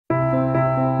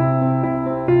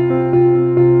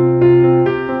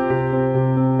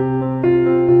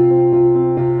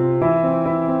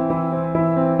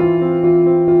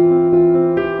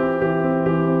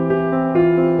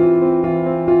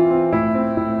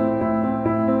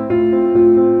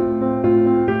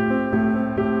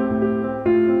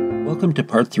Welcome to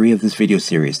part 3 of this video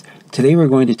series. Today we're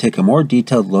going to take a more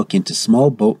detailed look into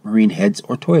small boat marine heads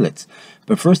or toilets.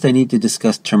 But first I need to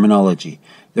discuss terminology.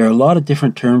 There are a lot of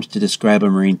different terms to describe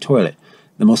a marine toilet.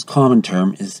 The most common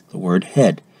term is the word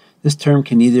head. This term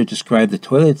can either describe the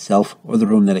toilet itself or the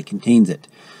room that it contains it.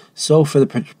 So for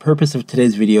the purpose of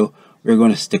today's video, we're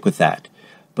going to stick with that.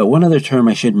 But one other term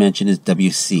I should mention is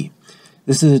WC.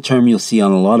 This is a term you'll see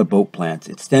on a lot of boat plans.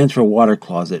 It stands for water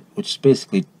closet, which is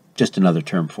basically just another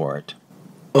term for it.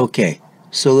 Okay,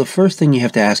 so the first thing you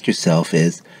have to ask yourself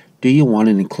is, do you want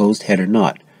an enclosed head or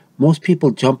not? Most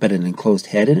people jump at an enclosed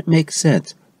head and it makes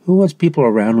sense. Who wants people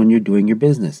around when you're doing your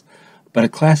business? But a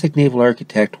classic naval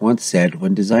architect once said,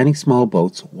 when designing small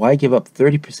boats, why give up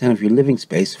 30% of your living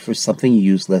space for something you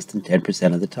use less than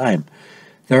 10% of the time?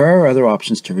 There are other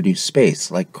options to reduce space,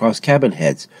 like cross-cabin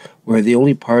heads, where the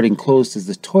only part enclosed is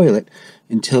the toilet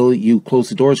until you close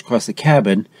the doors across the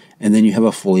cabin, and then you have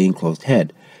a fully enclosed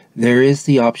head. There is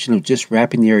the option of just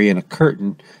wrapping the area in a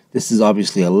curtain. This is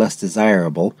obviously a less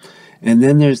desirable. And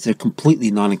then there's the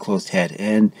completely non-enclosed head,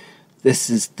 and this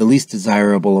is the least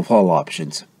desirable of all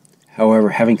options. However,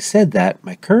 having said that,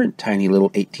 my current tiny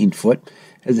little 18-foot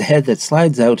has a head that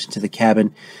slides out into the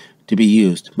cabin to be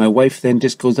used. My wife then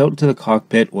just goes out into the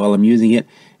cockpit while I'm using it,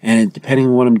 and depending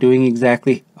on what I'm doing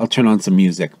exactly, I'll turn on some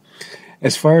music.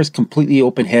 As far as completely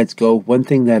open heads go, one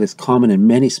thing that is common in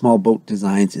many small boat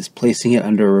designs is placing it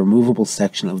under a removable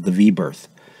section of the V-berth.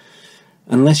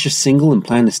 Unless you're single and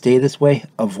plan to stay this way,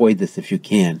 avoid this if you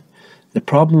can. The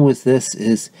problem with this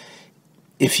is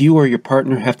if you or your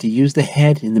partner have to use the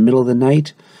head in the middle of the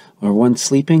night or one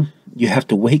sleeping, you have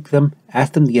to wake them,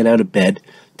 ask them to get out of bed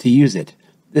to use it.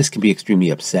 This can be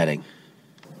extremely upsetting.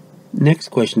 Next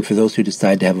question for those who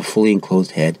decide to have a fully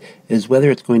enclosed head is whether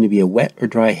it's going to be a wet or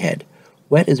dry head.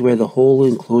 Wet is where the whole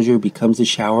enclosure becomes a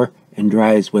shower, and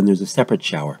dry is when there's a separate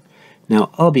shower. Now,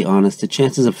 I'll be honest, the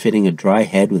chances of fitting a dry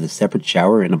head with a separate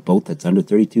shower in a boat that's under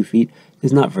 32 feet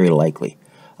is not very likely.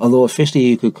 Although officially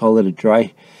you could call it a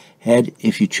dry head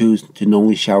if you choose to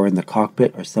only shower in the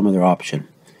cockpit or some other option.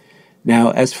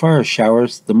 Now, as far as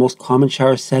showers, the most common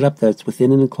shower setup that's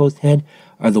within an enclosed head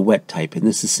are the wet type, and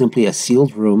this is simply a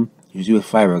sealed room, usually with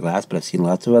fiberglass, but I've seen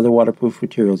lots of other waterproof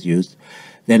materials used.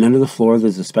 Then under the floor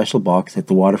there's a special box that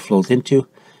the water flows into,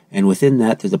 and within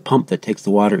that there's a pump that takes the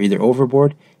water either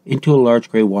overboard into a large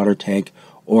gray water tank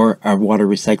or our water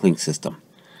recycling system.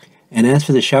 And as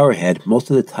for the shower head,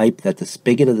 most of the type that the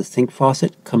spigot of the sink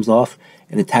faucet comes off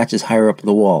and attaches higher up in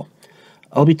the wall.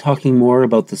 I'll be talking more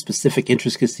about the specific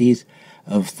intricacies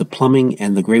of the plumbing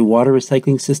and the gray water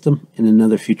recycling system in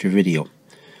another future video.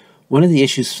 One of the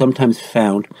issues sometimes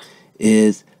found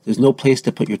is there's no place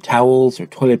to put your towels or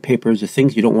toilet papers or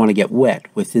things you don't want to get wet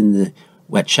within the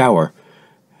wet shower.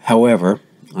 However,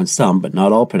 on some, but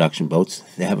not all production boats,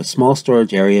 they have a small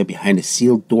storage area behind a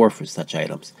sealed door for such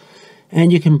items.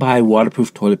 And you can buy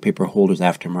waterproof toilet paper holders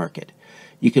aftermarket.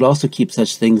 You could also keep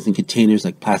such things in containers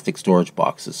like plastic storage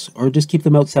boxes, or just keep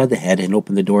them outside the head and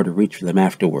open the door to reach for them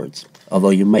afterwards,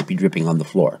 although you might be dripping on the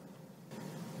floor.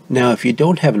 Now, if you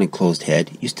don't have an enclosed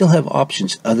head, you still have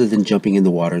options other than jumping in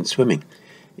the water and swimming.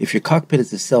 If your cockpit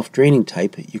is the self-draining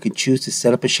type, you can choose to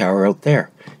set up a shower out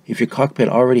there. If your cockpit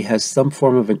already has some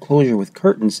form of enclosure with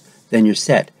curtains, then you're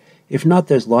set. If not,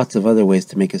 there's lots of other ways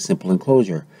to make a simple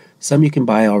enclosure. Some you can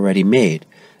buy already made.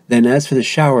 Then as for the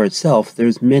shower itself,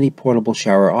 there's many portable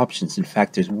shower options. In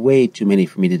fact, there's way too many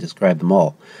for me to describe them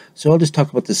all. So I'll just talk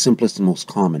about the simplest and most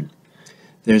common.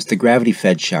 There's the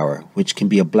gravity-fed shower, which can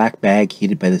be a black bag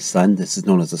heated by the sun. This is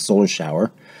known as a solar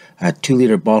shower. A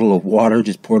 2-liter bottle of water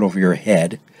just poured over your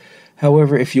head.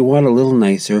 However, if you want a little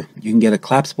nicer, you can get a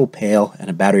collapsible pail and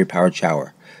a battery-powered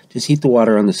shower. Just heat the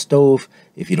water on the stove,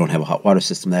 if you don't have a hot water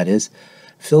system that is.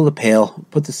 Fill the pail,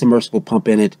 put the submersible pump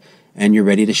in it, and you're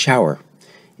ready to shower.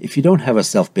 If you don't have a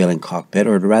self-bailing cockpit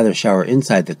or would rather shower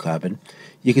inside the cabin,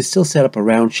 you can still set up a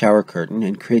round shower curtain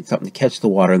and create something to catch the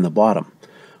water in the bottom.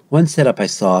 One setup I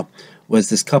saw was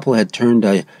this couple had turned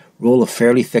a roll of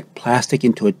fairly thick plastic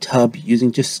into a tub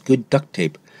using just good duct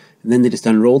tape. And then they just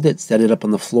unrolled it, set it up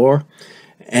on the floor,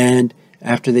 and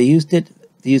after they used it,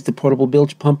 they used the portable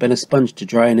bilge pump and a sponge to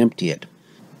dry and empty it.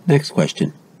 Next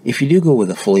question. If you do go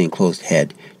with a fully enclosed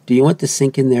head, do you want the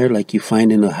sink in there like you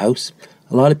find in a house?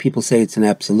 A lot of people say it's an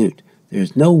absolute.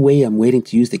 There's no way I'm waiting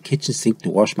to use the kitchen sink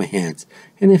to wash my hands.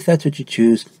 And if that's what you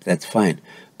choose, that's fine.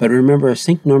 But remember, a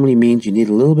sink normally means you need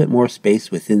a little bit more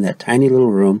space within that tiny little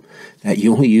room that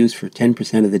you only use for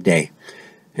 10% of the day.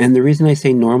 And the reason I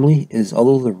say normally is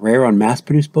although they're rare on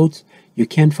mass-produced boats, you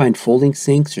can find folding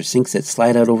sinks or sinks that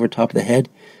slide out over top of the head.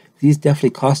 These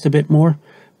definitely cost a bit more,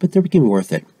 but they can be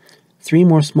worth it. 3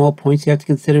 more small points you have to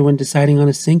consider when deciding on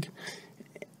a sink.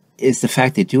 is the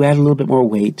fact they do add a little bit more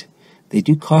weight, they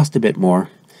do cost a bit more,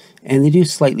 and they do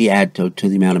slightly add to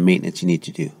the amount of maintenance you need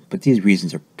to do. But these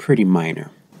reasons are pretty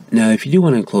minor. Now, if you do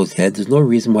want an enclosed head, there's no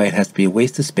reason why it has to be a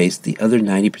waste of space the other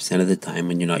 90% of the time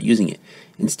when you're not using it.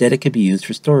 Instead, it could be used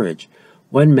for storage.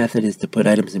 One method is to put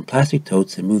items in plastic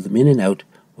totes and move them in and out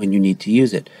when you need to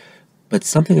use it. But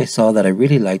something I saw that I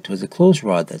really liked was a clothes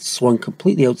rod that swung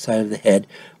completely outside of the head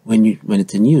when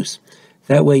it's in use.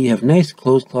 That way you have a nice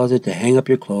clothes closet to hang up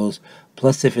your clothes,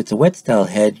 plus if it's a wet style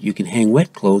head, you can hang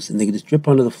wet clothes and they can just drip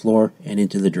onto the floor and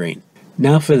into the drain.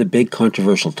 Now for the big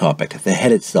controversial topic, the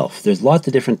head itself. There's lots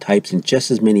of different types and just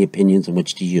as many opinions on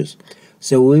which to use.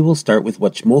 So we will start with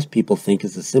what most people think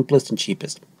is the simplest and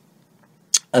cheapest,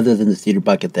 other than the cedar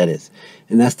bucket that is,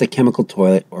 and that's the chemical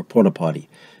toilet or porta potty.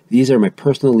 These are my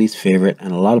personal least favorite,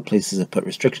 and a lot of places have put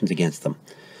restrictions against them.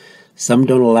 Some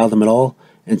don't allow them at all,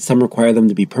 and some require them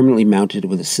to be permanently mounted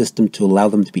with a system to allow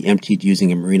them to be emptied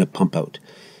using a Marina pump out.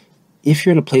 If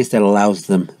you're in a place that allows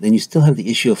them, then you still have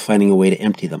the issue of finding a way to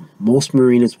empty them. Most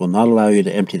marinas will not allow you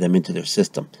to empty them into their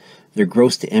system. They're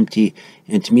gross to empty,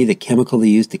 and to me the chemical they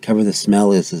use to cover the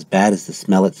smell is as bad as the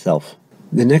smell itself.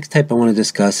 The next type I want to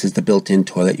discuss is the built-in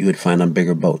toilet you would find on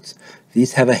bigger boats.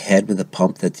 These have a head with a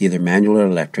pump that's either manual or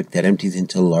electric that empties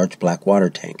into a large black water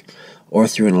tank, or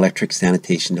through an electric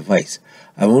sanitation device.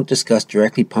 I won't discuss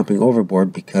directly pumping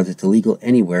overboard because it's illegal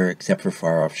anywhere except for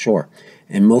far offshore,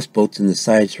 and most boats in the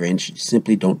size range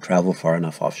simply don't travel far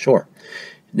enough offshore.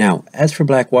 Now, as for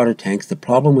black water tanks, the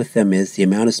problem with them is the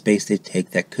amount of space they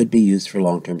take that could be used for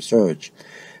long-term storage,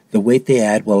 the weight they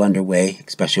add while underway,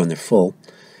 especially when they're full,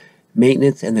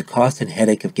 maintenance, and the cost and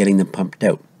headache of getting them pumped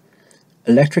out.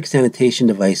 Electric sanitation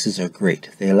devices are great.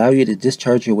 They allow you to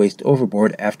discharge your waste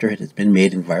overboard after it has been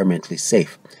made environmentally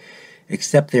safe.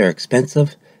 Except they are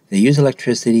expensive, they use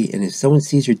electricity, and if someone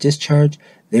sees your discharge,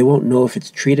 they won't know if it's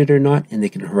treated or not, and they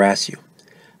can harass you.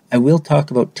 I will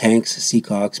talk about tanks,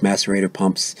 seacocks, macerator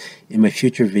pumps in my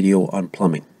future video on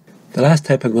plumbing. The last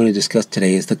type I'm going to discuss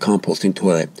today is the composting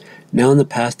toilet. Now in the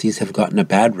past these have gotten a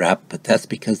bad rap, but that's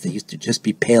because they used to just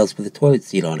be pails with a toilet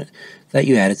seat on it that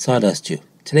you added sawdust to.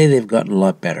 Today they've gotten a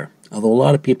lot better, although a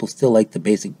lot of people still like the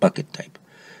basic bucket type.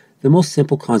 The most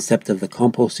simple concept of the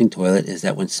composting toilet is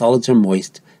that when solids are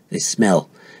moist, they smell,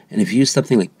 and if you use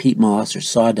something like peat moss or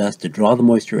sawdust to draw the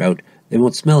moisture out, they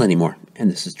won't smell anymore,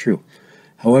 and this is true.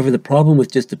 However, the problem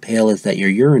with just a pail is that your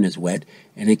urine is wet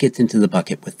and it gets into the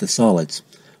bucket with the solids.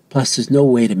 Plus, there's no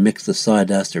way to mix the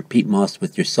sawdust or peat moss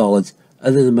with your solids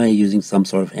other than by using some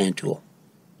sort of hand tool.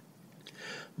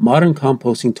 Modern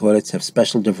composting toilets have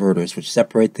special diverters which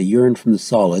separate the urine from the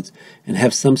solids and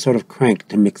have some sort of crank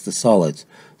to mix the solids,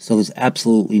 so there's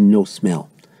absolutely no smell.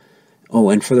 Oh,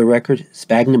 and for the record,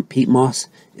 sphagnum peat moss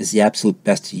is the absolute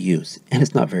best to use, and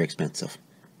it's not very expensive.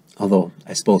 Although,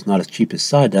 I suppose not as cheap as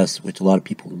sawdust, which a lot of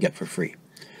people can get for free.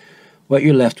 What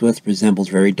you're left with resembles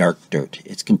very dark dirt.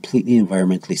 It's completely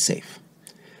environmentally safe.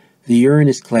 The urine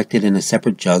is collected in a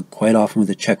separate jug, quite often with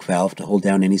a check valve to hold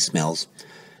down any smells.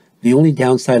 The only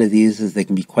downside of these is they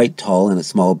can be quite tall in a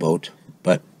small boat,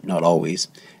 but not always,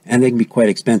 and they can be quite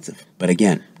expensive, but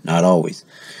again, not always.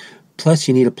 Plus,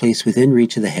 you need a place within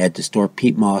reach of the head to store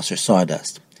peat moss or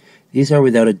sawdust. These are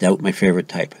without a doubt my favorite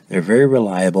type. They're very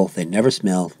reliable, they never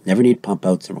smell, never need pump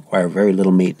outs, and require very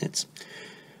little maintenance.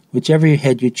 Whichever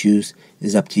head you choose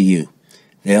is up to you.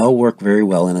 They all work very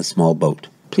well in a small boat.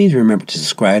 Please remember to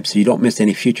subscribe so you don't miss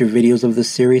any future videos of this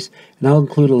series, and I'll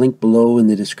include a link below in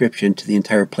the description to the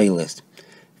entire playlist.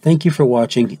 Thank you for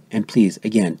watching, and please,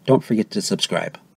 again, don't forget to subscribe.